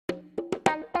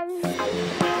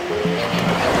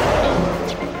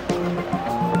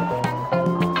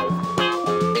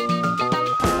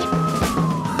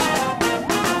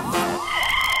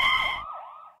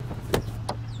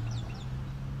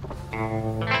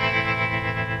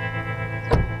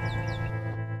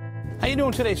you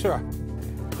doing today, sir?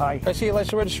 Hi. Can I see your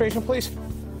license registration, please?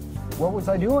 What was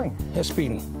I doing? You're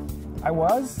speeding. I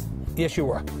was? Yes, you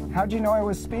were. How'd you know I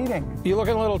was speeding? You're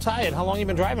looking a little tired. How long you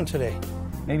been driving today?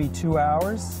 Maybe 2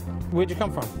 hours. Where'd you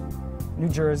come from? New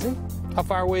Jersey. How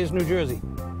far away is New Jersey?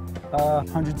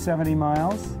 170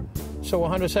 miles. So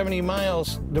 170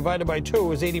 miles divided by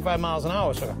 2 is 85 miles an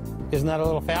hour, sir. Isn't that a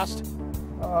little fast?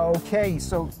 Okay,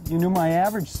 so you knew my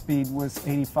average speed was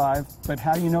 85, but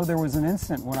how do you know there was an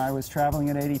incident when I was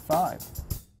traveling at 85?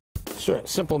 Sir,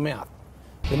 simple math.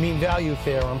 The mean value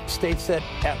theorem states that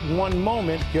at one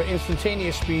moment, your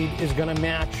instantaneous speed is going to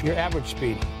match your average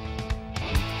speed.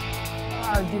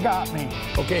 You got me.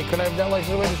 Okay, could I have that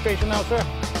license registration now, sir?